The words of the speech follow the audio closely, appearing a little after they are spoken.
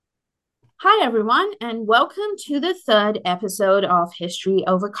Hi, everyone, and welcome to the third episode of History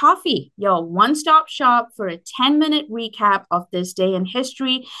Over Coffee, your one stop shop for a 10-minute recap of this day in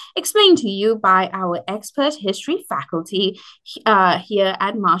history, explained to you by our expert history faculty here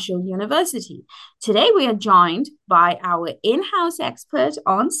at Marshall University. Today, we are joined by our in house expert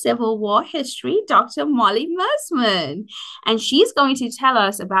on Civil War history, Dr. Molly Mersmann, and she's going to tell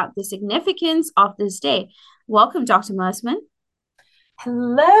us about the significance of this day. Welcome, Dr. Mersmann.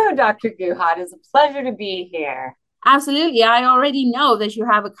 Hello, Dr. Guhat. It's a pleasure to be here. Absolutely. I already know that you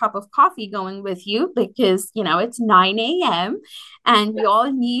have a cup of coffee going with you because, it's 9 a.m. and we Yes.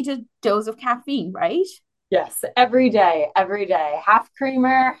 all need a dose of caffeine, right? Yes, every day, every day. Half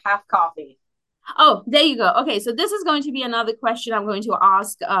creamer, half coffee. Oh, there you go. Okay, so this is going to be another question I'm going to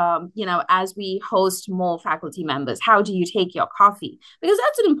ask, as we host more faculty members. How do you take your coffee? Because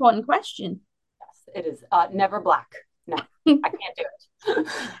that's an important question. Yes, it is never black. No, I can't do it.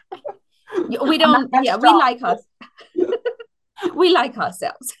 We I'm not don't, that yeah, strong. we like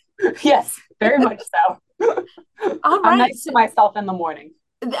ourselves. Yes, very much so. All I'm right. nice to myself in the morning.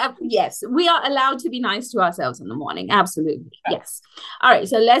 Yes, we are allowed to be nice to ourselves in the morning. Absolutely. Yes. Yes. All right.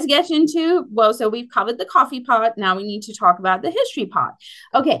 So let's get into, so we've covered the coffee part. Now we need to talk about the history part.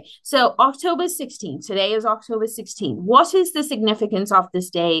 Okay. So October 16th. Today is October 16th. What is the significance of this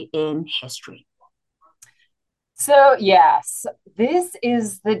day in history? So, yes, this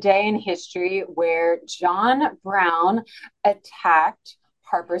is the day in history where John Brown attacked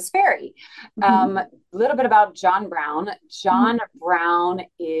Harper's Ferry. Mm-hmm. A little bit about John Brown. Mm-hmm. John Brown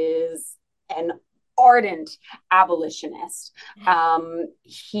is an ardent abolitionist.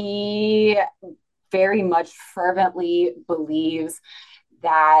 He very much fervently believes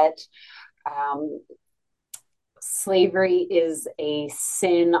that um, slavery is a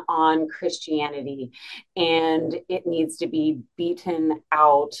sin on Christianity and it needs to be beaten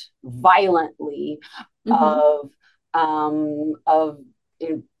out violently Mm-hmm. of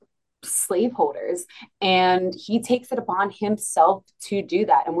slaveholders, and he takes it upon himself to do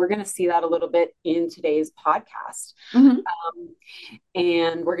that, and we're going to see that a little bit in today's podcast. Mm-hmm.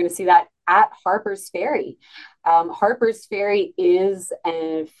 And we're going to see that at Harper's Ferry. Harper's Ferry is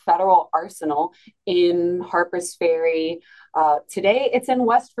a federal arsenal in Harper's Ferry. Today it's in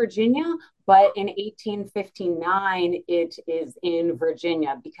West Virginia, but in 1859 it is in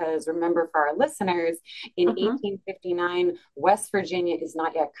Virginia, because remember, for our listeners, in Uh-huh. 1859 West Virginia is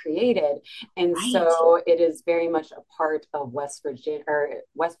not yet created, and Right. so it is very much a part of West Virginia, or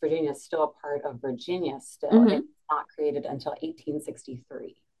West Virginia is still a part of Virginia still. Mm-hmm. It's not created until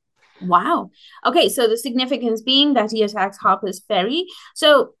 1863. Wow. Okay, so the significance being that he attacks Harper's Ferry.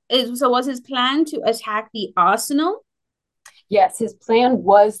 So was his plan to attack the arsenal? Yes, his plan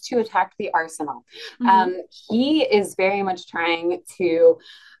was to attack the arsenal. Mm-hmm. He is very much trying to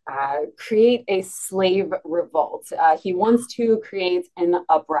create a slave revolt. He wants to create an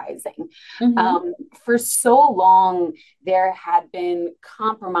uprising. Mm-hmm. For so long, there had been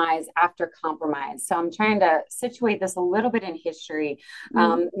compromise after compromise. So I'm trying to situate this a little bit in history.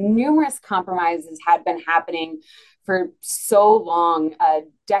 Mm-hmm. Numerous compromises had been happening for so long,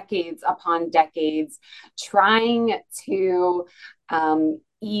 decades upon decades, trying to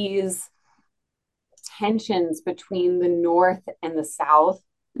ease tensions between the North and the South,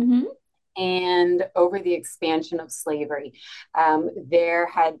 Mm-hmm. and over the expansion of slavery. There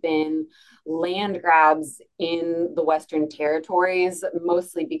had been land grabs in the Western territories,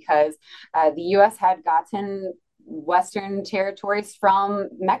 mostly because the US had gotten Western territories from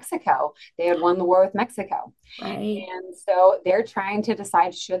Mexico. They had won the war with Mexico. Right. And so they're trying to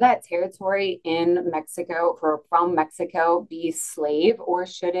decide, should that territory in Mexico, or from Mexico, be slave, or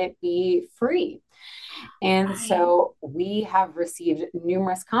should it be free? And Right. so we have received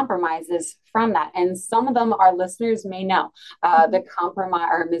numerous compromises from that. And some of them our listeners may know. Mm-hmm. The compromise,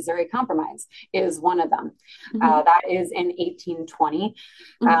 or Missouri Compromise, is one of them. Mm-hmm. That is in 1820.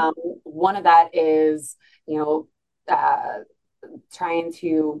 Mm-hmm. One of that is, you know, trying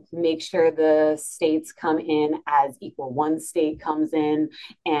to make sure the states come in as equal. One state comes in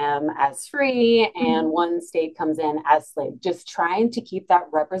as free, and Mm-hmm. one state comes in as slave. Just trying to keep that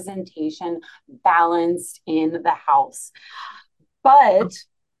representation balanced in the House. But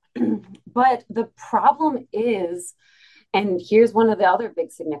but the problem is, and here's one of the other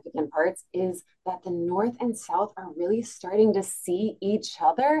big significant parts, is that the North and South are really starting to see each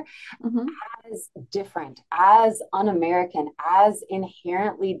other Mm-hmm. as different, as un American, as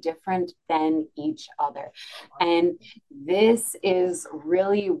inherently different than each other. And this is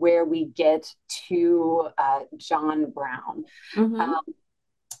really where we get to John Brown. Mm-hmm. Um,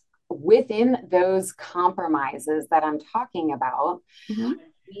 Within those compromises that I'm talking about, Mm-hmm.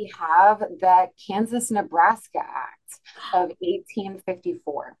 We have the Kansas-Nebraska Act of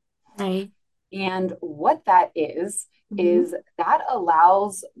 1854. Right. And what that Mm-hmm. is that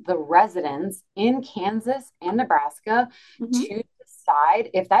allows the residents in Kansas and Nebraska Mm-hmm. to decide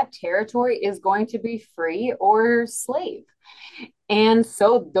if that territory is going to be free or slave. And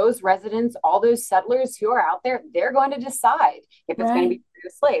so those residents, all those settlers who are out there, they're going to decide if it's going to Right. be free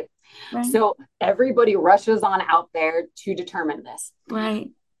or slave. Right. So everybody rushes on out there to determine this. Right.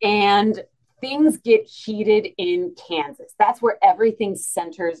 And things get heated in Kansas. That's where everything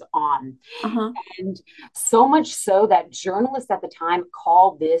centers on. Uh-huh. And so much so that journalists at the time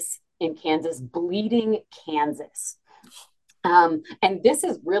call this in Kansas bleeding Kansas. And this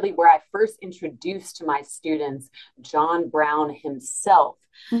is really where I first introduced to my students John Brown himself.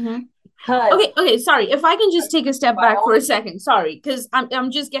 Mm-hmm. Because Okay, sorry. If I can just take a step by back all for a means, second, sorry, because I'm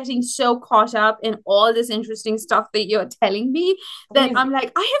just getting so caught up in all this interesting stuff that you're telling me that please, I'm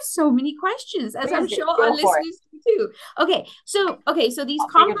like, I have so many questions, as I'm please sure our go for it. listeners do too. Okay, so these I'll take it just step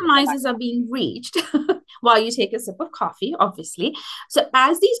by compromises are step. being reached while you take a sip of coffee, obviously. So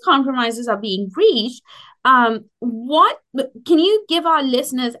as these compromises are being reached, what can you give our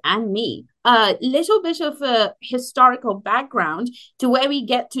listeners and me a little bit of a historical background to where we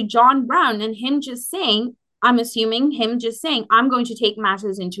get to John Brown and him just saying, I'm assuming him just saying, I'm going to take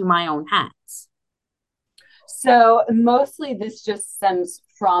matters into my own hands. So mostly this just stems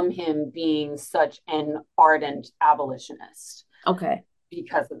from him being such an ardent abolitionist Okay.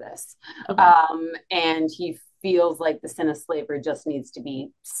 because of this. Okay. And he feels like the sin of slavery just needs to be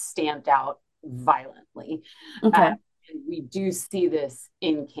stamped out violently. Uh, Okay. and we do see this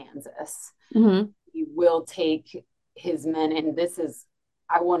in Kansas. Mm-hmm. He will take his men, and this is,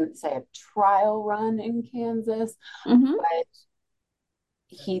 I wouldn't say a trial run in Kansas, Mm-hmm. but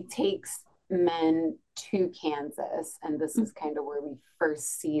he takes men to Kansas, and this is kind of where we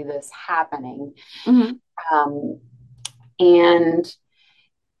first see this happening. Mm-hmm. Um, and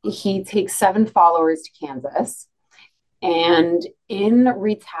he takes 7 followers to Kansas, and in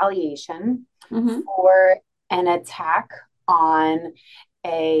retaliation Mm-hmm. for an attack on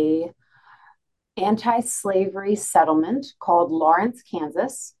a anti-slavery settlement called Lawrence,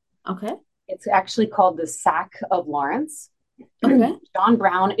 Kansas. Okay. It's actually called the Sack of Lawrence. Okay. John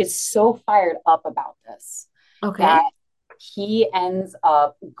Brown is so fired up about this that Okay. he ends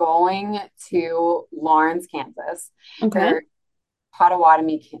up going to Lawrence, Kansas, Okay. or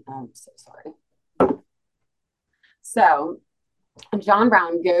Potawatomi. I'm so sorry. So John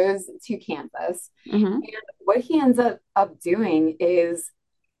Brown goes to Kansas, Mm-hmm. and what he ends up doing is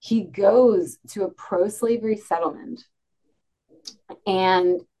he goes to a pro-slavery settlement,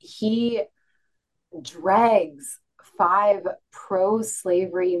 and he drags 5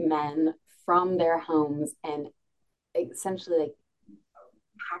 pro-slavery men from their homes and essentially like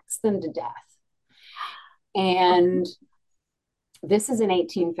hacks them to death. And this is in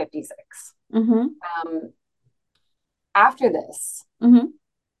 1856. Mm-hmm. Um, After this, Mm-hmm.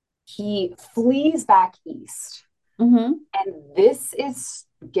 he flees back east. Mm-hmm. And this is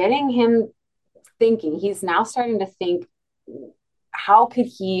getting him thinking. He's now starting to think, how could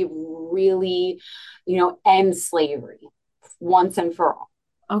he really, end slavery once and for all?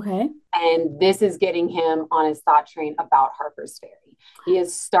 Okay. And this is getting him on his thought train about Harper's Ferry. He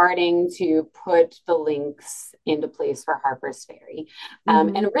is starting to put the links into place for Harper's Ferry.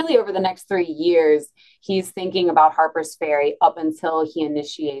 Mm-hmm. And really, over the next 3 years, he's thinking about Harper's Ferry up until he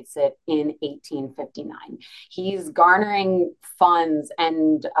initiates it in 1859. He's garnering funds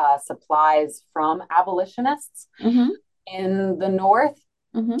and supplies from abolitionists Mm-hmm. in the North.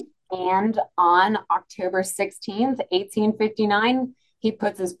 Mm-hmm. And on October 16th, 1859, he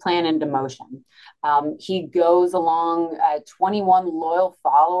puts his plan into motion. He goes along, 21 loyal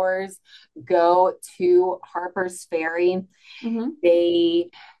followers go to Harper's Ferry. Mm-hmm. They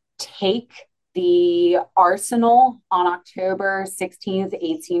take the arsenal on October 16th,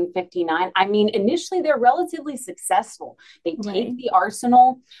 1859. I mean, initially they're relatively successful. They Right. take the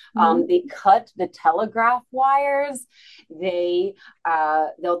arsenal, Mm-hmm. they cut the telegraph wires,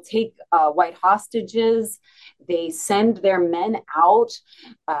 they'll take white hostages, they send their men out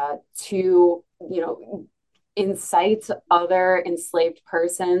to incite other enslaved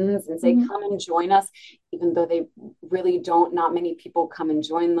persons and say, Mm-hmm. come and join us, even though they really don't. Not many people come and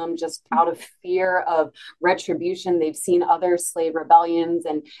join them just out of fear of retribution. They've seen other slave rebellions,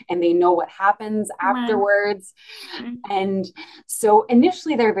 and they know what happens Right. afterwards. Right. And so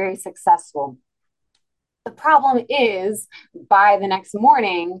initially they're very successful. The problem is, by the next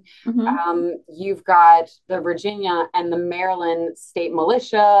morning, Mm-hmm. you've got the Virginia and the Maryland state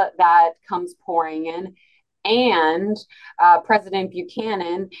militia that comes pouring in, And President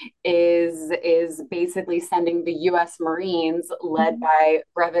Buchanan is basically sending the U.S. Marines led Mhm. by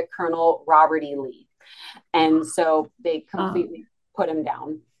Brevet Colonel Robert E. Lee. And so they Oh, completely put him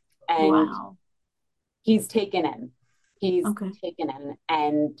down, and wow. he's taken in. He's Okay. taken in,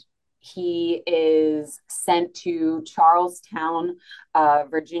 and he is sent to Charlestown,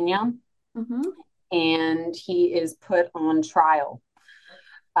 Virginia, Mm-hmm. and he is put on trial.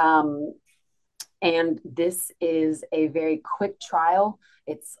 Um, and this is a very quick trial.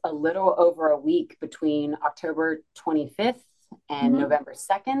 It's a little over a week between October 25th and Mm-hmm. November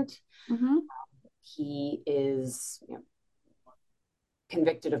 2nd. Mm-hmm. He is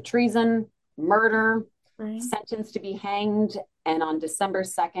convicted of treason, murder, Right. sentenced to be hanged, and on December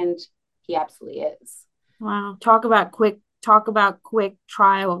 2nd, he absolutely is. Wow. Talk about quick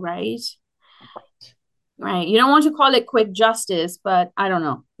trial, right? Right. Right. You don't want to call it quick justice, but I don't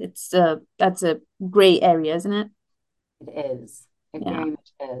know. It's that's a gray area, isn't it? It is. It Yeah. very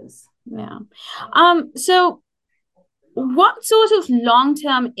much is. Yeah. So what sort of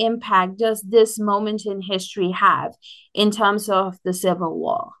long-term impact does this moment in history have in terms of the Civil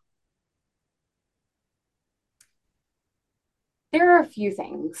War? There are a few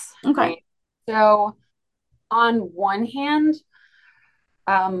things, Okay. right? So, on one hand,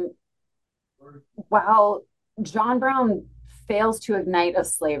 um, while John Brown fails to ignite a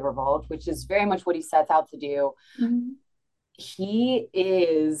slave revolt, which is very much what he sets out to do, Mm-hmm. he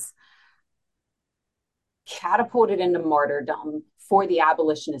is catapulted into martyrdom for the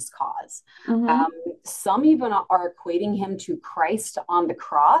abolitionist cause. Mm-hmm. Um, some even are equating him to Christ on the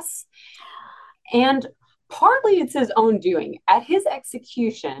cross. And partly it's his own doing. At his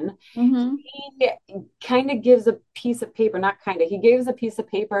execution, Mm-hmm. he kind of gives a piece of paper, not kind of, he gives a piece of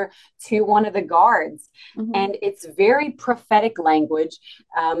paper to one of the guards. Mm-hmm. And it's very prophetic language.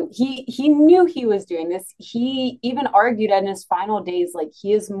 He knew he was doing this. He even argued in his final days, like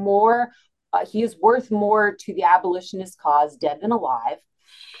he is worth more to the abolitionist cause, dead than alive.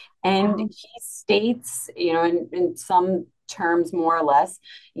 And Wow. he states, in some terms, more or less,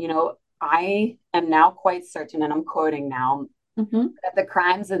 I am now quite certain, and I'm quoting now, Mm-hmm. that the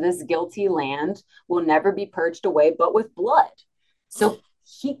crimes of this guilty land will never be purged away but with blood. So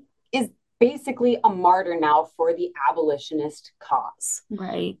he is basically a martyr now for the abolitionist cause,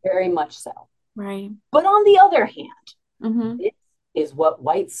 Right. very much so. Right. But on the other hand, Mm-hmm. this is what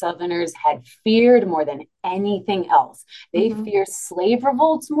white Southerners had feared more than anything else. They Mm-hmm. fear slave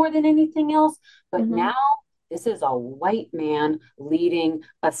revolts more than anything else. But Mm-hmm. now this is a white man leading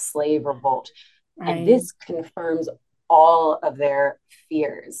a slave revolt. And Right. this confirms all of their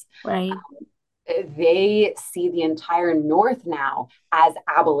fears. Right. They see the entire North now as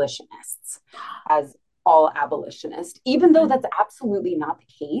abolitionists, as all abolitionists, even though Right. that's absolutely not the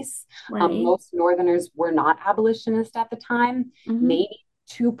case. Right. Most Northerners were not abolitionists at the time, Mm-hmm. maybe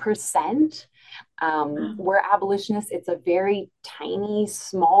 2% were abolitionists. It's a very tiny,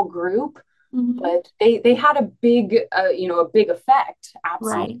 small group, Mm-hmm. but they had a big effect,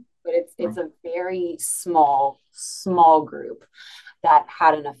 absolutely. Right. But it's Right. a very small group that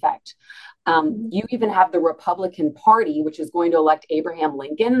had an effect. Mm-hmm. You even have the Republican Party, which is going to elect Abraham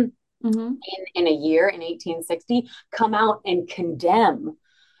Lincoln Mm-hmm. in a year in 1860, come out and condemn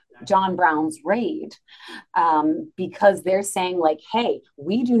John Brown's raid, because they're saying, like, hey,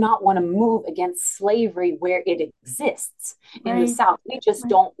 we do not want to move against slavery where it exists in the Right. South. We just Right.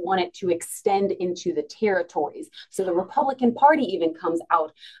 don't want it to extend into the territories. So the Republican Party even comes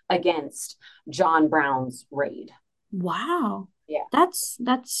out against John Brown's raid. Wow. Yeah. That's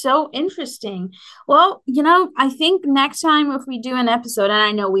so interesting. Well, I think next time if we do an episode, and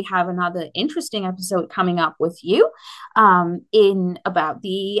I know we have another interesting episode coming up with you, in about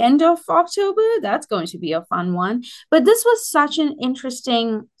the end of October. That's going to be a fun one. But this was such an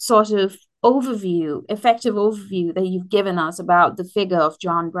interesting sort of effective overview that you've given us about the figure of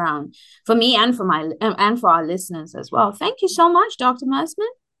John Brown for me and and for our listeners as well. Thank you so much, Dr. Mersmann.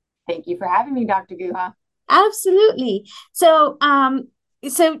 Thank you for having me, Dr. Guha. Absolutely. So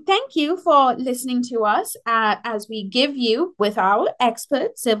thank you for listening to us as we give you with our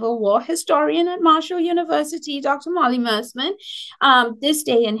expert Civil War historian at Marshall University, Dr. Molly Mersmann, this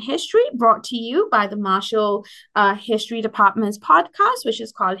day in history, brought to you by the Marshall History Department's podcast, which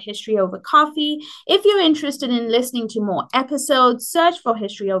is called History Over Coffee. If you're interested in listening to more episodes, search for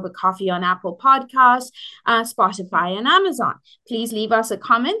History Over Coffee on Apple Podcasts, Spotify, and Amazon. Please leave us a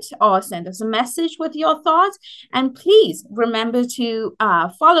comment or send us a message with your thoughts. And please remember to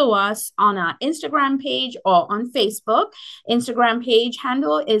follow us on our Instagram page or on Facebook. Instagram page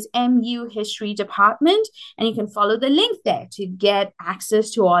handle is MU History Department, and you can follow the link there to get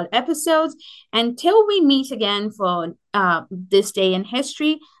access to all episodes. Until we meet again for this day in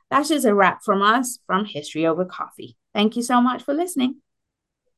history, that is a wrap from us from History Over Coffee. Thank you so much for listening.